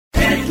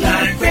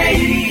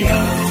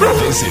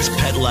This is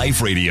Pet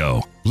Life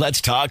Radio.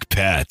 Let's talk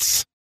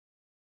pets.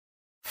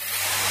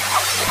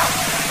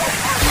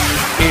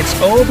 It's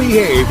Oh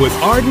Behave with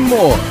Arden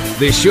Moore,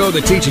 the show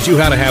that teaches you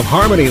how to have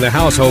harmony in the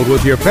household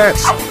with your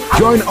pets.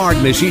 Join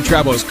Arden as she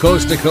travels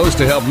coast to coast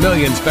to help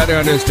millions better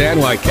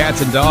understand why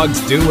cats and dogs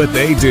do what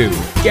they do.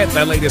 Get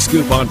the latest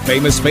scoop on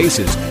famous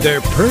faces,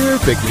 their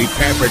perfectly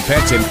pampered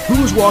pets, and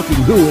who's walking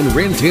who in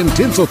Rin Tin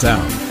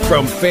Tinseltown.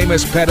 From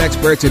famous pet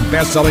experts and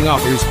best-selling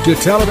authors to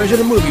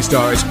television and movie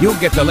stars, you'll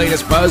get the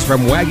latest buzz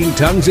from wagging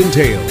tongues and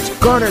tails.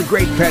 Garner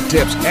great pet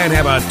tips and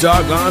have a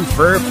doggone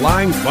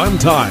fur-flying fun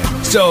time.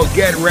 So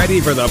get ready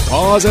for the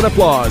pause and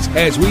applause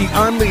as we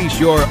unleash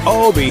your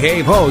Oh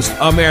Behave host,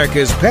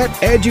 America's pet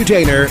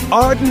edutainer,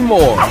 Arden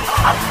Moore.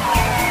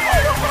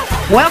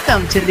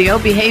 Welcome to the Oh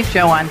Behave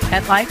Show on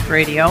Pet Life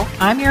Radio.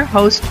 I'm your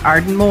host,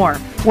 Arden Moore.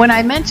 When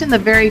I mention the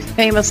very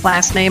famous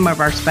last name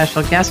of our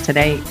special guest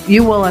today,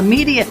 you will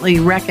immediately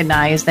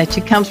recognize that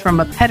she comes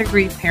from a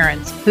pedigreed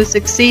parents who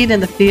succeed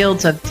in the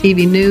fields of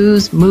TV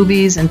news,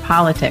 movies, and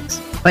politics.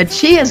 But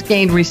she has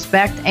gained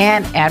respect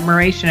and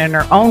admiration in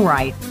her own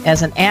right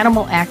as an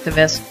animal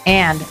activist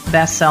and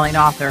best-selling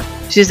author.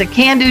 She's a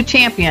can-do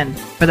champion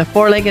for the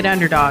four-legged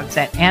underdogs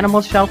at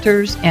animal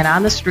shelters and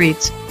on the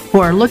streets who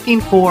are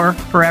looking for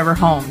forever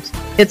homes.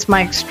 It's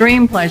my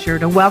extreme pleasure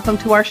to welcome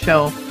to our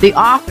show the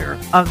author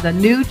of the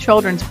new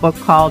children's book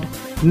called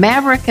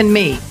Maverick and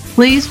Me.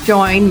 Please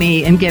join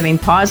me in giving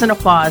pause and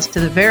applause to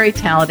the very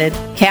talented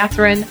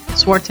Catherine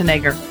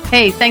Schwarzenegger.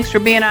 Hey, thanks for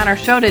being on our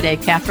show today,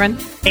 Catherine.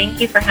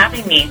 Thank you for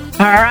having me.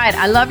 All right,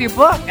 I love your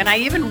book, and I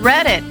even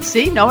read it.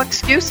 See, no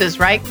excuses,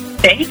 right?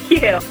 Thank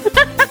you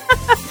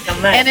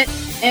so much.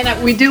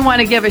 And we do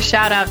want to give a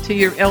shout out to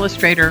your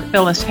illustrator,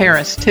 Phyllis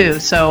Harris, too.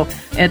 So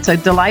it's a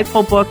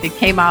delightful book. It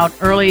came out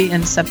early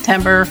in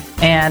September,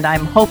 and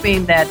I'm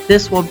hoping that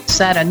this will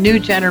set a new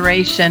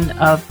generation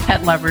of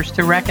pet lovers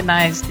to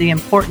recognize the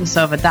importance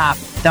of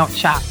adopt, don't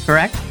shop,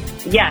 correct?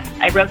 Yes,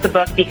 I wrote the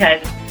book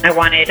because I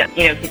wanted,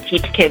 to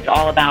teach kids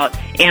all about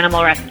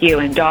animal rescue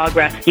and dog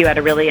rescue at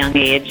a really young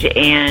age,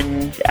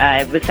 and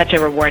it was such a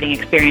rewarding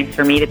experience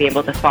for me to be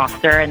able to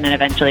foster and then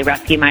eventually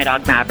rescue my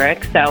dog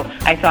Maverick. So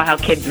I saw how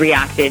kids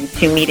reacted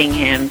to meeting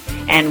him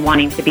and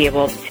wanting to be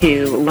able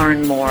to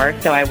learn more,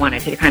 so I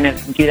wanted to kind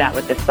of do that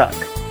with this book.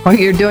 Well,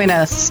 you're doing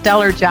a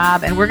stellar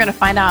job, and we're going to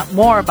find out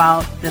more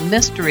about the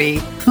mystery,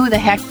 who the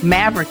heck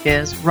Maverick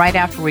is, right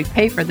after we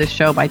pay for this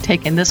show by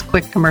taking this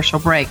quick commercial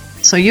break.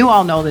 So you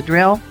all know the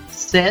drill.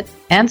 Sit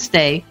and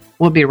stay.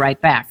 We'll be right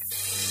back.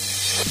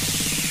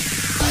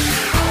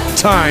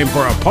 Time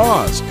for a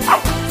pause.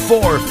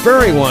 4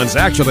 furry ones,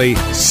 actually.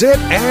 Sit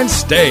and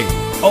stay.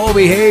 Oh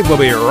Behave will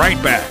be right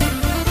back.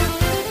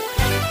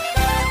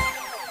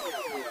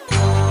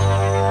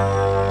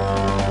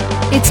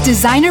 It's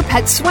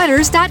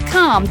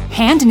DesignerPetSweaters.com.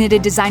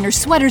 Hand-knitted designer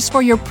sweaters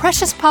for your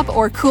precious pup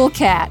or cool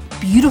cat.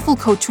 Beautiful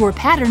couture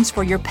patterns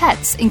for your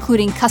pets,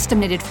 including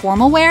custom-knitted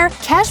formal wear,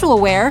 casual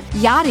wear,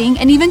 yachting,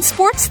 and even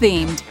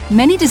sports-themed.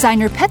 Many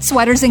designer pet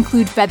sweaters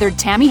include feathered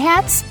tammy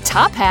hats,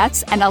 top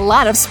hats, and a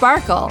lot of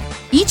sparkle.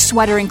 Each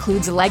sweater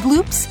includes leg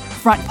loops,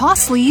 front paw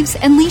sleeves,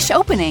 and leash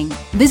opening.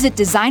 Visit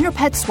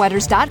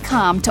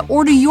DesignerPetSweaters.com to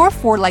order your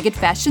 4-legged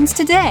fashions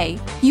today.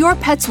 Your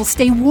pets will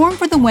stay warm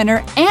for the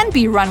winter and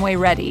be runway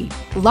ready.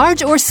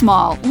 Large or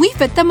small, we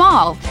fit them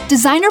all.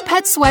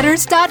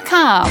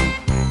 DesignerPetSweaters.com.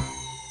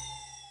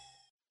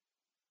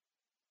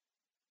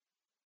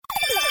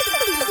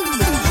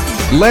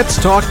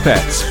 Let's Talk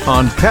Pets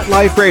on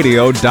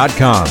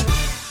PetLifeRadio.com.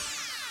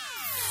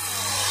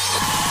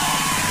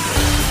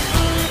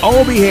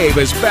 Oh Behave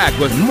is back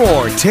with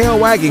more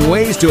tail-wagging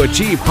ways to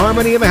achieve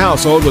harmony in the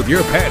household with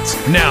your pets.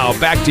 Now,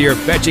 back to your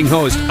fetching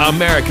host,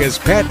 America's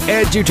pet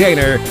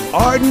edutainer,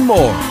 Arden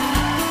Moore.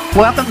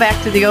 Welcome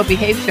back to the Oh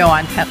Behave Show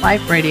on Pet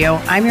Life Radio.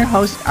 I'm your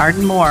host,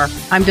 Arden Moore.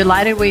 I'm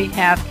delighted we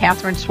have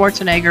Catherine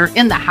Schwarzenegger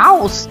in the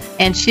house,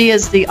 and she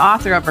is the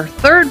author of her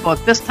 3rd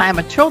book, this time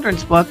a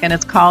children's book, and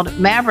it's called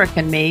Maverick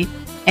and Me.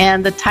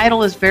 And the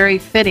title is very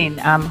fitting.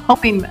 I'm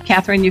hoping,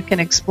 Catherine, you can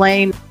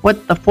explain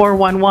what the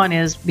 411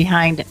 is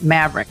behind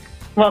Maverick.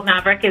 Well,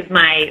 Maverick is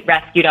my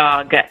rescue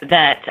dog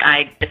that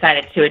I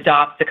decided to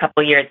adopt a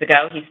couple years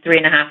ago. He's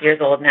 3.5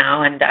 years old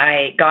now, and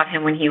I got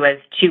him when he was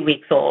 2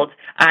 weeks old.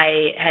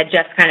 I had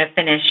just kind of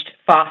finished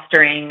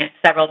fostering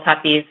several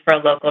puppies for a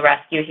local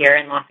rescue here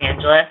in Los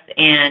Angeles,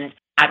 and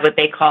had what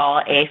they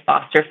call a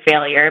foster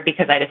failure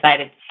because I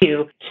decided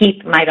to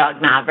keep my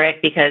dog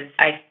Maverick because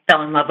I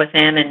fell in love with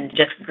him and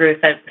just grew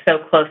so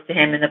close to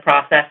him in the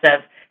process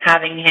of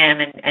having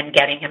him and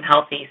getting him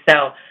healthy.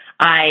 So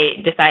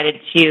I decided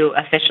to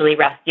officially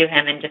rescue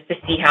him, and just to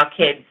see how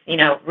kids,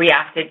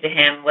 reacted to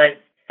him was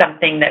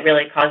something that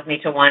really caused me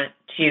to want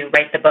to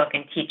write the book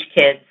and teach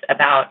kids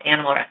about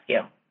animal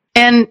rescue.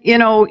 And,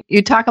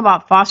 you talk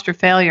about foster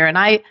failure, and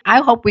I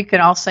hope we could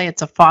all say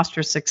it's a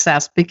foster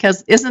success,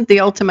 because isn't the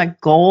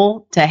ultimate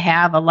goal to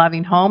have a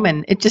loving home,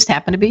 and it just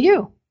happened to be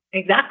you?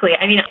 Exactly.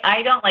 I mean,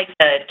 I don't like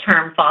the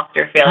term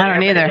foster failure. I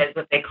don't either. But it is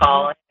what they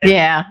call it.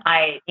 Yeah.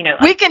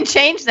 We can I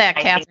change that,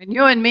 Catherine.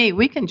 You and me,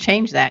 we can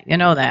change that. You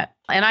know that.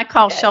 And I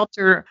call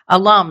shelter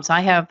alums.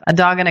 I have a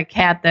dog and a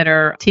cat that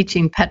are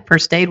teaching pet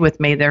first aid with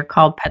me. They're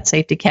called Pet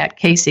Safety Cat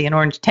Casey and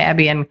Orange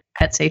Tabby and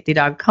Pet Safety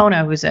Dog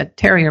Kona, who's a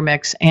terrier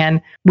mix.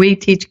 And we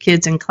teach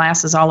kids in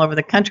classes all over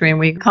the country, and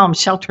we call them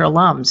shelter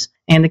alums.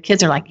 And the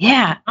kids are like,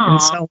 yeah. Aww.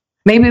 And so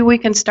maybe we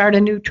can start a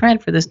new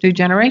trend for this new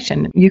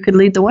generation. You could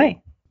lead the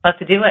way. Love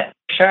to do it.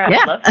 Sure,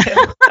 I'd love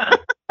to.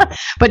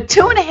 But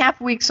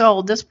 2.5 weeks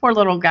old, this poor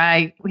little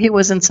guy, he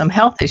was in some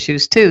health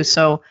issues too.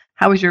 So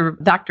how was your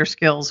doctor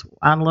skills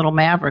on little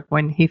Maverick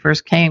when he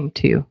first came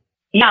to you?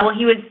 Yeah, well,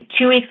 he was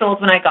 2 weeks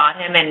old when I got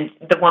him, and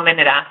the woman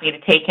had asked me to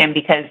take him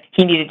because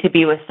he needed to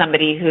be with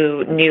somebody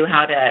who knew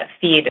how to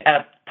feed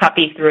a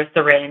puppy through a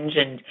syringe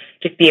and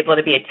just be able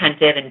to be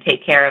attentive and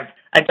take care of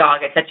a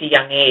dog at such a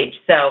young age.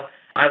 So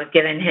I was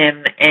given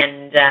him,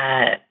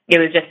 and it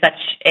was just such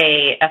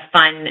a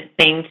fun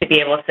thing to be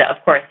able to,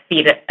 of course,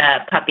 feed a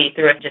puppy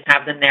through and just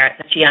have them there at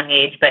such a young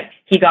age. But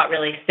he got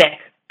really sick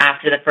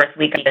after the first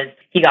week because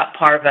he got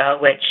parvo,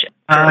 which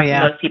for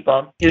most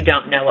people who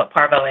don't know what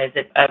parvo is,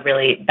 it's a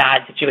really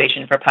bad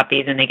situation for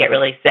puppies, and they get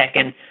really sick.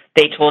 And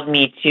they told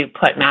me to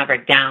put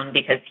Maverick down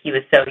because he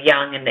was so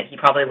young and that he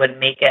probably wouldn't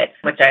make it,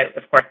 which I,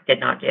 of course, did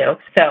not do.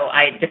 So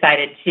I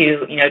decided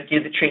to,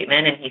 do the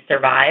treatment, and he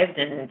survived.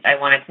 And I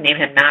wanted to name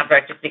him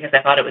Maverick just because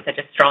I thought it was such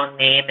a strong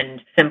name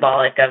and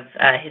symbolic of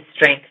his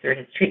strength through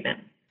his treatment.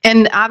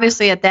 And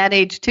obviously at that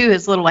age, too,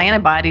 his little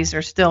antibodies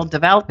are still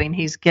developing.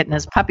 He's getting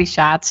his puppy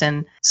shots.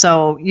 And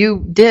so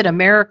you did a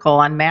miracle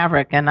on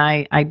Maverick, and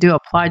I do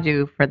applaud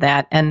you for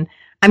that. And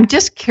I'm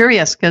just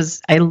curious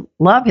because I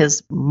love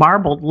his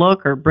marbled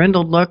look or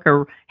brindled look.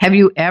 Or have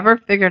you ever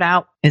figured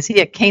out, is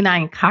he a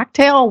canine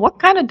cocktail? What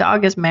kind of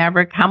dog is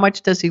Maverick? How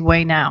much does he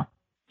weigh now?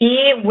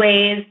 He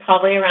weighs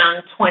probably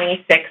around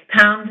 26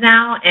 pounds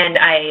now, and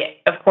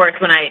of course,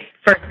 when I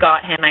first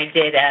got him, I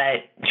did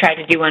try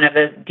to do one of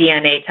those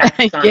DNA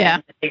tests on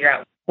him to figure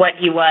out what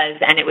he was,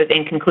 and it was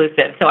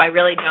inconclusive. So I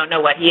really don't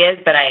know what he is,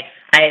 but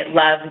I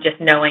love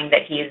just knowing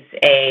that he's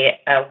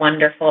a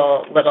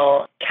wonderful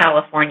little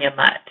California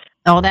mutt.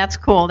 Oh, that's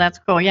cool. That's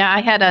cool. Yeah,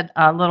 I had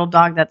a little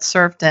dog that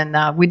surfed,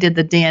 and we did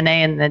the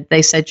DNA, and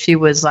they said she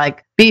was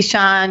like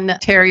Bichon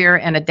Terrier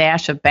and a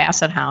dash of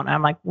Basset Hound.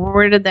 I'm like,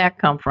 where did that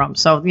come from?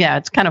 So, yeah,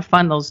 it's kind of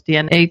fun, those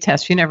DNA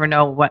tests. You never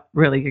know what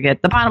really you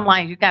get. The bottom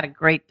line, you got a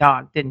great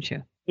dog, didn't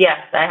you? Yes,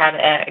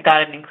 I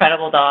got an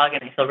incredible dog,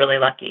 and I feel really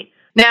lucky.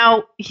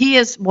 Now, he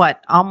is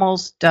what,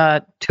 almost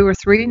 2 or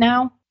 3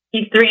 now?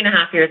 He's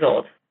 3.5 years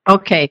old.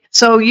 Okay,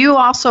 so you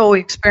also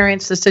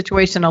experience the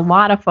situation a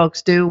lot of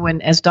folks do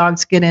as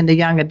dogs get into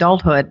young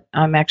adulthood.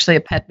 I'm actually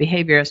a pet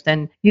behaviorist,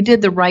 and you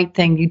did the right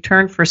thing. You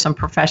turned for some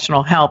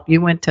professional help.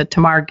 You went to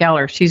Tamar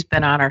Geller. She's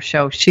been on our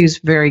show. She's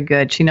very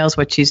good. She knows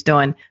what she's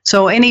doing.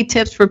 So any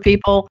tips for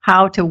people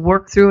how to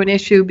work through an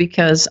issue?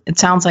 Because it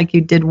sounds like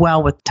you did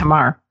well with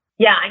Tamar.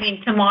 Yeah, I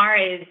mean, Tamar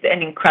is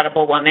an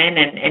incredible woman,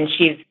 and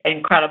she's an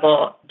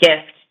incredible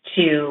gift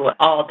to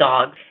all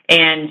dogs.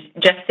 And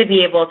just to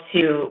be able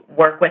to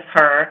work with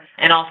her,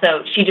 and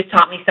also she just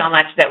taught me so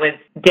much that was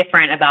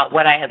different about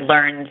what I had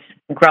learned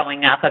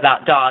growing up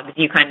about dogs.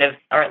 You kind of,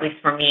 or at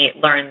least for me,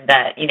 learned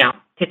that,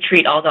 to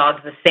treat all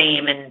dogs the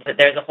same, and that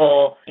there's a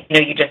whole,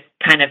 you just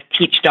kind of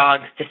teach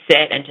dogs to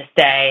sit and to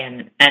stay,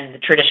 and the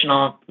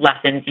traditional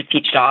lessons you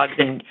teach dogs.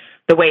 And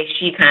the way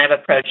she kind of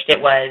approached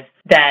it was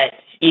that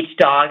each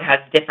dog has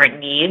different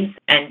needs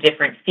and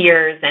different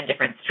fears and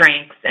different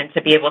strengths, and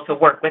to be able to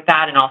work with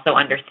that and also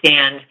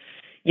understand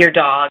your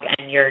dog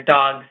and your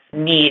dog's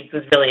needs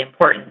was really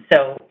important.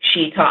 So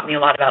she taught me a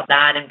lot about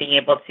that, and being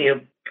able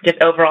to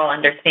just overall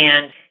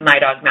understand my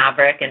dog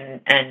Maverick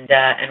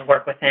and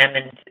work with him,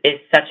 and is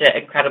such an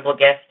incredible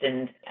gift,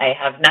 and I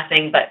have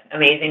nothing but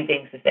amazing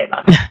things to say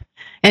about it.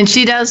 And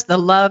she does the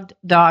loved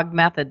dog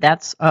method.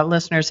 That's,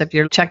 listeners, if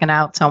you're checking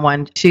out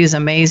someone, she's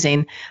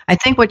amazing. I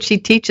think what she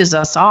teaches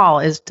us all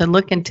is to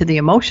look into the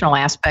emotional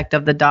aspect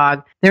of the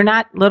dog. They're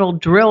not little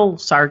drill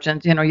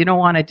sergeants. You don't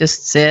want to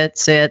just sit,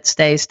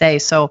 stay.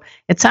 So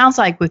it sounds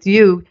like with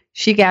you,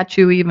 she got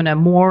you even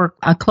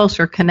a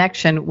closer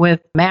connection with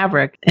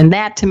Maverick. And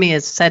that, to me,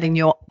 is setting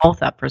you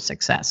both up for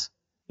success.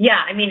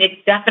 Yeah, I mean,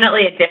 it's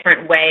definitely a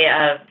different way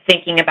of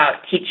thinking about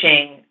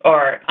teaching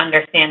or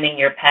understanding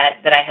your pet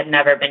that I had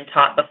never been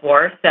taught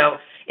before. So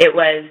it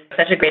was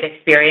such a great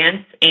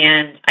experience.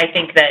 And I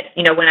think that,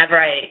 whenever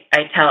I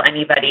tell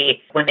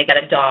anybody when they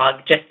get a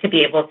dog, just to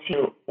be able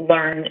to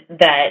learn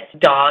that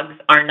dogs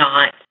are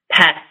not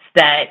pets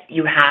that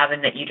you have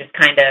and that you just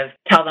kind of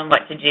tell them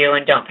what to do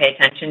and don't pay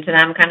attention to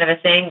them, kind of a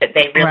thing, that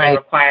they really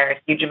require a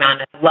huge amount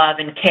of love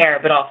and care,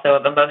 but also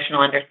of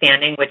emotional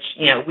understanding, which,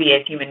 we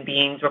as human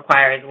beings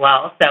require as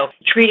well. So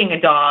treating a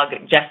dog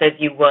just as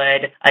you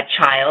would a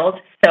child.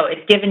 So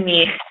it's given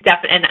me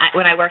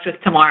when I worked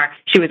with Tamar,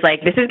 she was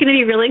like, this is going to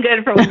be really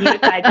good for when you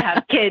decide to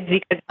have kids,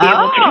 because be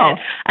able to get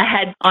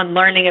ahead on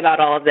learning about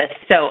all of this.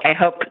 So I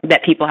hope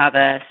that people have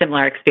a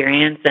similar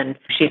experience, and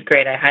she's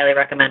great. I highly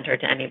recommend her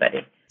to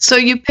anybody. So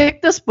you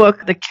picked this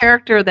book. The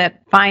character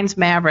that finds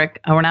Maverick,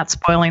 we're not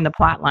spoiling the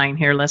plot line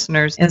here,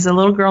 listeners, is a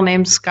little girl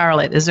named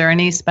Scarlet. Is there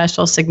any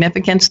special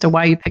significance to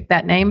why you picked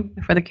that name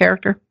for the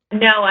character?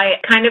 No,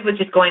 I kind of was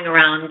just going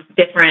around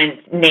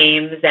different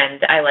names,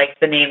 and I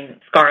liked the name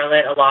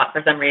Scarlet a lot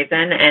for some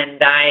reason,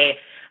 and I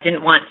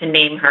didn't want to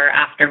name her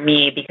after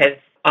me because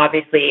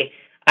obviously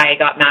I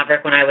got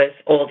Maverick when I was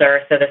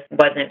older, so this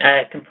wasn't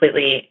a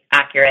completely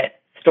accurate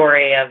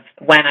story of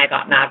when I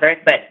got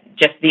Maverick, but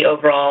just the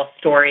overall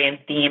story and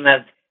theme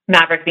of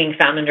Maverick being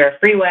found under a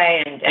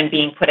freeway and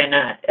being put in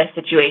a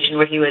situation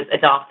where he was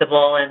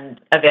adoptable and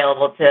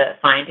available to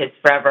find his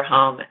forever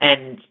home,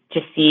 and to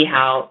see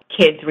how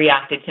kids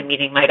reacted to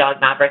meeting my dog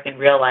Maverick in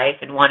real life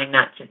and wanting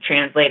that to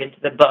translate into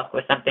the book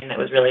was something that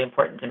was really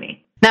important to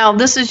me. Now,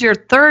 this is your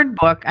third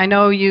book. I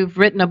know you've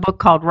written a book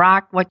called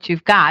Rock What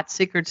You've Got,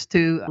 Secrets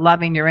to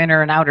Loving Your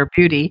Inner and Outer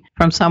Beauty,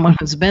 from someone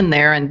who's been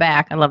there and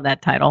back. I love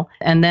that title.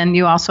 And then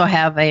you also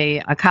have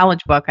a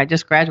college book, I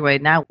Just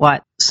Graduated, Now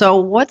What? So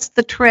what's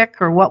the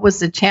trick, or what was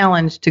the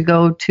challenge to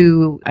go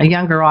to a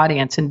younger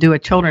audience and do a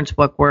children's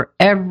book where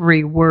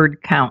every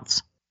word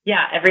counts?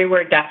 Yeah, every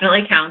word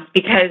definitely counts,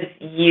 because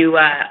you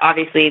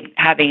obviously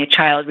having a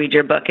child read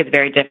your book is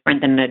very different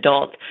than an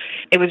adult.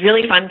 It was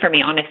really fun for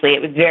me, honestly.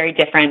 It was very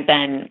different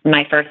than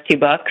my first two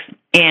books.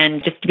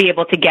 And just to be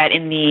able to get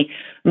in the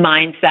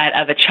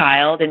mindset of a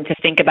child and to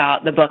think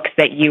about the books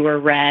that you were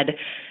read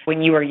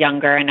when you were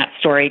younger and at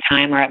story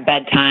time or at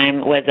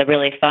bedtime was a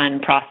really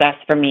fun process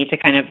for me to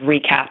kind of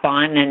recap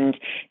on, and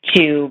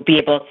to be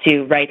able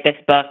to write this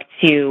book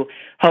to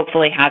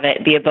hopefully have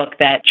it be a book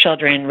that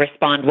children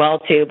respond well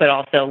to, but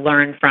also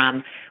learn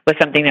from, was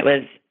something that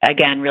was,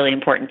 again, really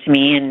important to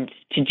me. And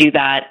to do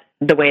that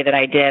the way that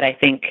I did, I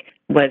think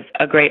was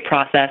a great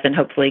process, and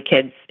hopefully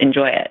kids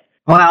enjoy it.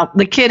 Well,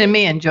 the kid and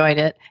me enjoyed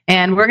it.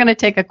 And we're going to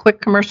take a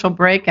quick commercial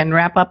break and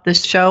wrap up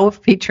this show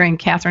featuring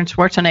Katherine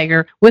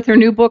Schwarzenegger with her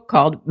new book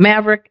called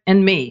Maverick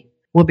and Me.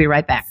 We'll be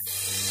right back.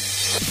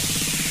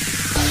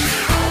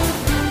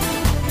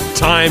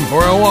 Time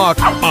for a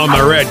walk on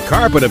the red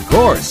carpet, of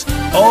course.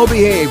 All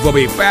Behave will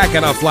be back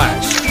in a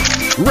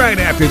flash right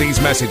after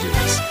these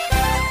messages.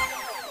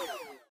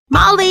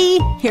 Molly,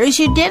 here's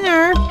your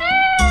dinner.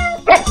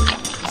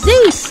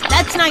 Zeus,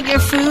 that's not your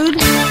food.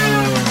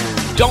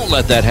 Don't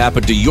let that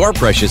happen to your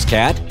precious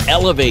cat.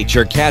 Elevate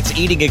your cat's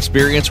eating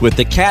experience with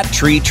the Cat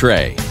Tree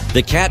Tray.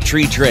 The Cat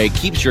Tree Tray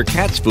keeps your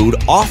cat's food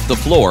off the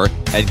floor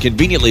and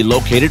conveniently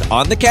located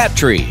on the cat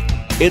tree.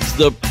 It's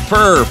the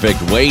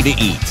perfect way to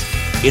eat.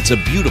 It's a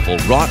beautiful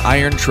wrought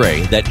iron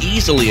tray that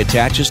easily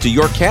attaches to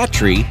your cat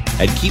tree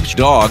and keeps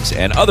dogs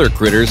and other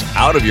critters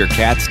out of your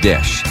cat's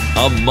dish.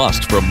 A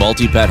must for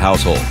multi-pet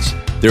households.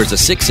 There's a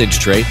 6-inch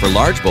tray for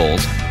large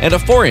bowls and a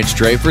 4-inch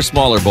tray for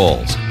smaller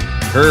bowls.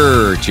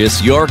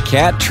 Purchase your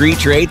Cat Tree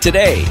Tray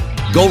today.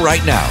 Go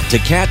right now to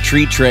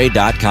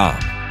cattreetray.com.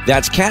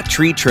 That's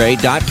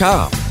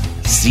cattreetray.com.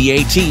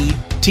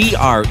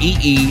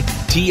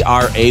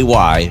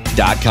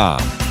 CATTREETRAY.com.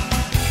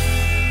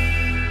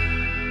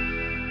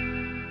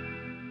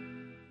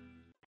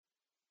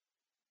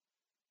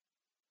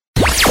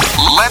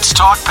 Let's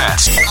talk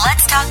pets.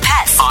 Let's talk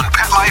pets On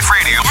Pet Life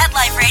Radio. Pet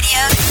Life Radio.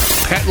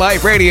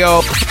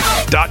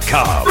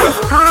 PetLifeRadio.com.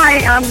 Hi,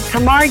 I'm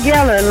Tamar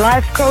Geller,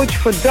 life coach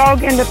for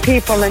Dog and the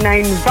People, and I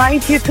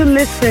invite you to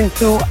listen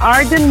to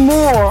Arden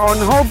Moore on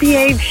Ho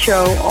Behave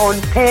Show on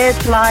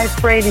Pet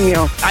Life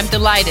Radio. I'm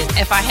delighted.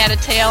 If I had a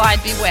tail,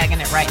 I'd be wagging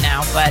it right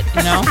now, but,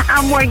 you know.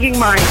 I'm wagging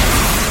mine.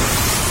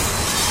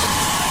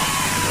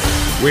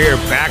 We're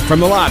back from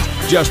the lot.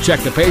 Just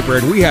checked the paper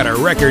and we had a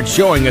record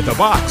showing at the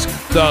box.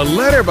 The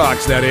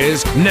letterbox, that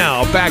is.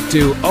 Now back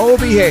to Oh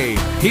Behave.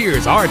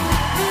 Here's Arden.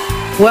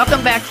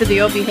 Welcome back to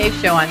the O Behave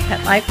Show on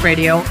Pet Life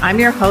Radio. I'm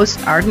your host,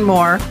 Arden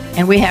Moore,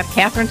 and we have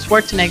Katherine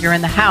Schwarzenegger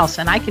in the house,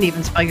 and I can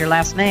even spell your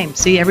last name.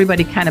 See,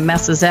 everybody kind of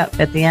messes up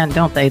at the end,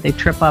 don't they? They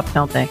trip up,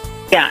 don't they?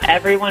 Yeah,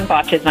 everyone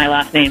botches my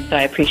last name, so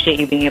I appreciate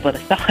you being able to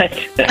spell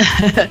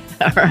it.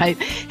 All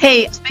right.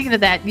 Hey, speaking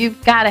of that,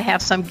 you've got to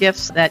have some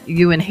gifts that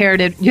you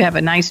inherited. You have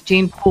a nice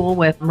gene pool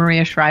with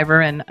Maria Shriver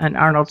and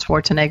Arnold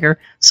Schwarzenegger.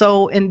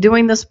 So in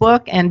doing this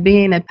book and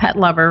being a pet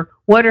lover,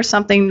 what are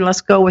something,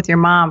 let's go with your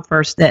mom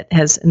first, that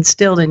has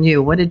instilled in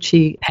you? What did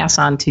she pass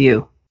on to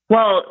you?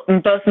 Well,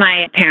 both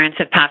my parents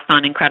have passed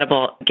on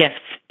incredible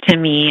gifts to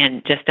me,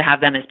 and just to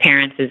have them as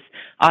parents is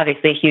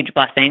obviously a huge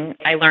blessing.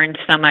 I learned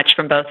so much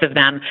from both of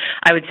them.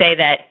 I would say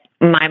that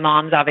my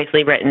mom's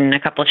obviously written a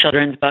couple of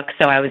children's books,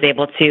 so I was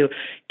able to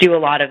do a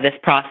lot of this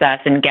process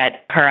and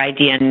get her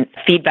idea and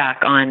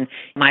feedback on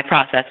my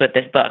process with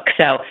this book.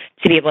 So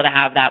to be able to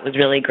have that was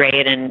really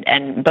great.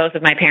 And both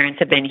of my parents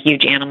have been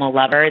huge animal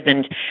lovers,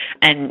 and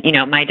you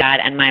know, my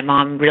dad and my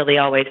mom really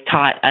always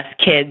taught us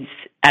kids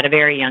at a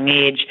very young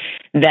age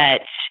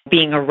that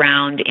being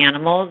around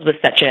animals was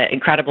such an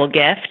incredible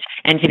gift.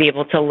 and to be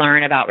able to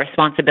learn about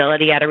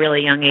responsibility at a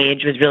really young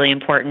age was really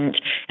important,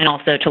 and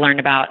also to learn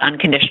about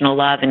unconditional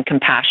love and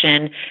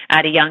compassion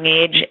at a young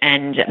age.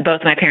 And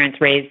both my parents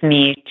raised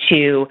me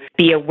to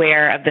be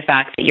aware of the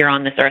fact that you're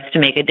on this earth to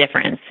make a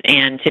difference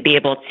and to be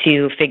able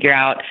to figure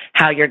out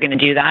how you're going to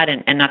do that.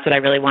 And that's what I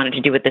really wanted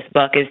to do with this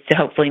book, is to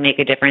hopefully make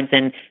a difference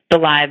in the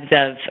lives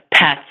of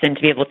pets and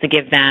to be able to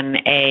give them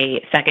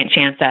a second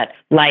chance at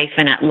life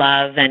and at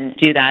love, and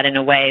do that in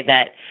a way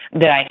that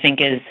I think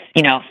is,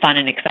 fun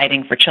and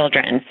exciting for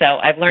children. So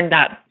I've learned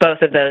that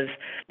both of those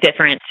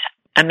different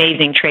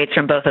amazing traits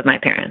from both of my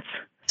parents.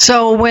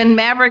 So when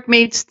Maverick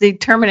meets the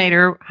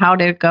Terminator, how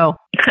did it go?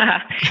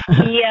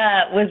 He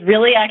was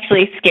really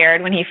actually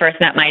scared when he first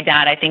met my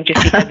dad, I think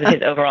just because of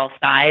his overall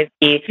size.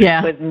 He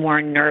was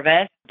more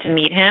nervous to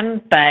meet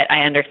him, but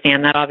I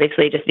understand that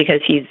obviously just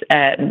because he's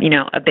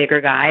a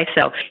bigger guy.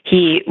 So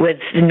he was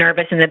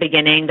nervous in the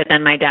beginning, but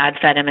then my dad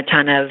fed him a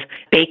ton of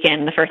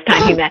bacon the first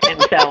time he met him,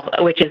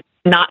 which is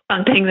not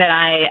something that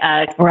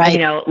I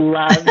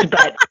loved,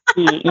 but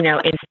he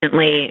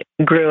instantly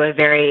grew a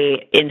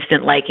very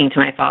instant liking to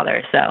my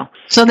father. So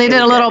they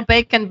did a little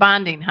bacon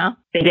bonding, huh?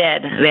 They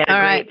did. They had a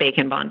great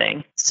bacon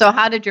bonding. So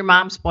how did your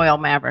mom spoil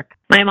Maverick?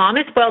 My mom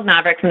has spoiled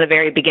Maverick from the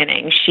very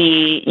beginning.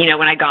 She,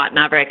 when I got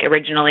Maverick,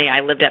 originally I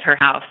lived at her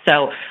house.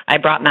 So I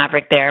brought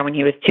Maverick there when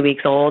he was 2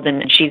 weeks old,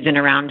 and she's been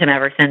around him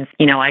ever since,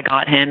 I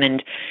got him,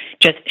 and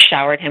just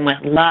showered him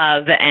with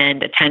love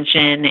and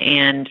attention,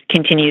 and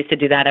continues to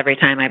do that every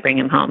time I bring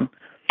him home.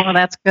 Well,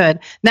 that's good.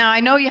 Now, I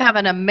know you have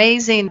an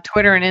amazing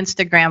Twitter and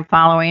Instagram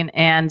following,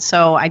 and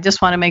so I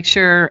just want to make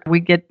sure we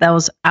get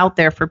those out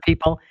there for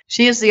people.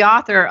 She is the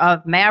author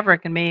of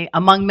Maverick and Me,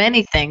 among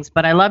many things,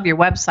 but I love your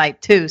website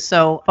too.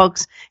 So,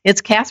 folks,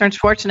 it's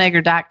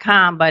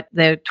CatherineSchwarzenegger.com, but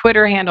the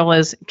Twitter handle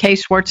is K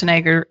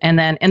Schwarzenegger, and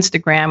then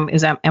Instagram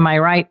is, am I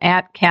right,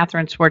 at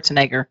Catherine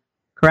Schwarzenegger,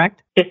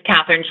 correct? It's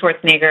Catherine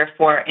Schwarzenegger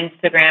for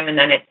Instagram, and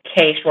then it's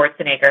K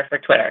Schwarzenegger for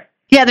Twitter.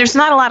 Yeah, there's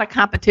not a lot of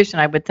competition,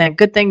 I would think.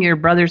 Good thing your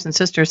brothers and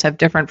sisters have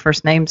different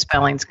first name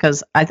spellings,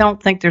 because I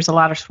don't think there's a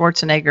lot of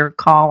Schwarzenegger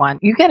call on.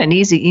 You get an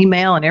easy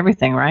email and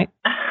everything, right?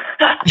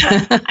 I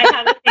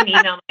have the same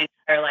email my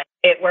entire life.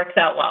 It works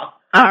out well.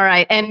 All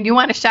right. And you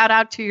want to shout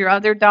out to your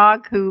other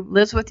dog who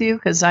lives with you?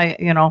 Because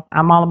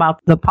I'm all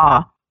about the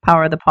paw,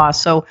 power of the paw.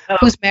 So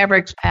who's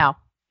Maverick's pal?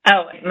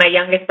 Oh, my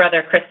youngest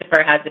brother,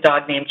 Christopher, has a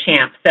dog named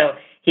Champ. So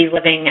he's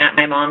living at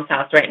my mom's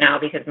house right now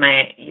because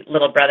my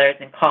little brother's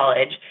in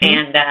college.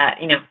 And,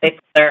 they play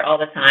there all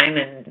the time,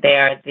 and they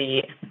are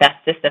the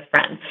bestest of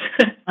friends.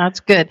 That's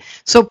good.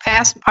 So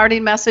past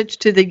parting message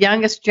to the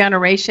youngest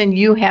generation,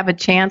 you have a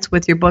chance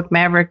with your book,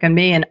 Maverick and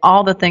Me, and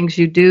all the things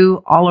you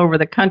do all over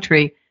the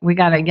country. We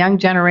got a young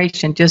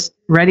generation just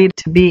ready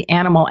to be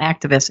animal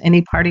activists.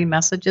 Any parting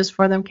messages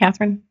for them,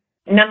 Catherine?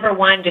 Number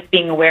one, just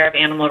being aware of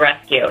animal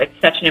rescue. It's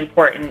such an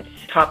important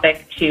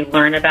topic to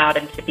learn about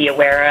and to be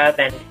aware of,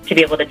 and to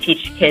be able to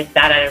teach kids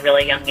that at a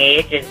really young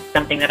age is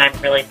something that I'm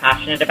really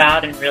passionate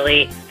about and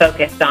really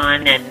focused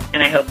on.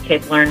 And I hope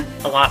kids learn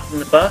a lot from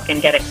the book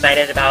and get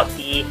excited about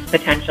the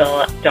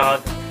potential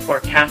dogs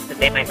or cats that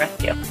they might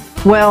rescue.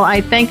 Well, I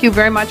thank you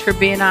very much for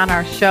being on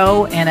our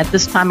show. And at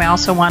this time, I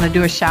also want to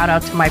do a shout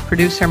out to my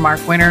producer,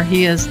 Mark Winter.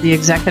 He is the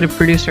executive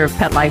producer of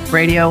Pet Life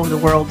Radio, the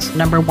world's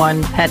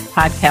 #1 pet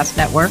podcast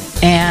network.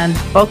 And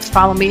folks,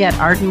 follow me at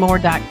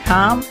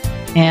ardenmoore.com.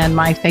 And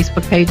my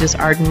Facebook page is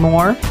Arden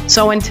Moore.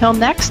 So until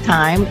next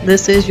time,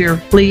 this is your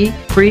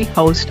flea-free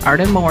host,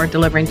 Arden Moore,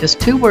 delivering just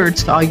 2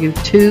 words to all you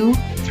 2,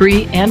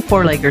 3, and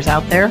 4-leggers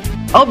out there.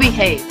 Oh,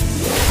 behave.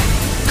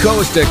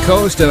 Coast to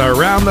coast and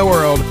around the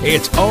world,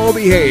 it's Oh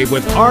Behave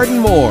with Arden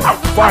Moore.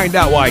 Find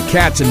out why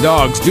cats and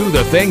dogs do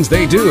the things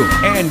they do,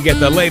 and get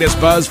the latest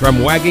buzz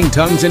from wagging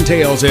tongues and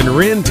tails in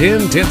Rin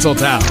Tin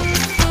Tinseltown.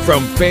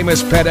 From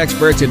famous pet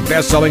experts and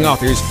best-selling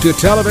authors to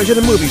television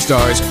and movie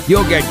stars,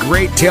 you'll get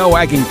great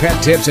tail-wagging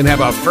pet tips and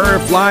have a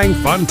fur-flying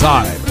fun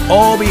time.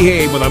 All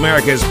Behave with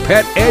America's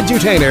pet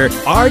edutainer,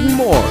 Arden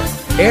Moore.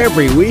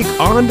 Every week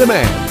on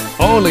demand,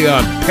 only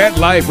on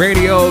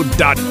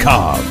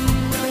PetLifeRadio.com.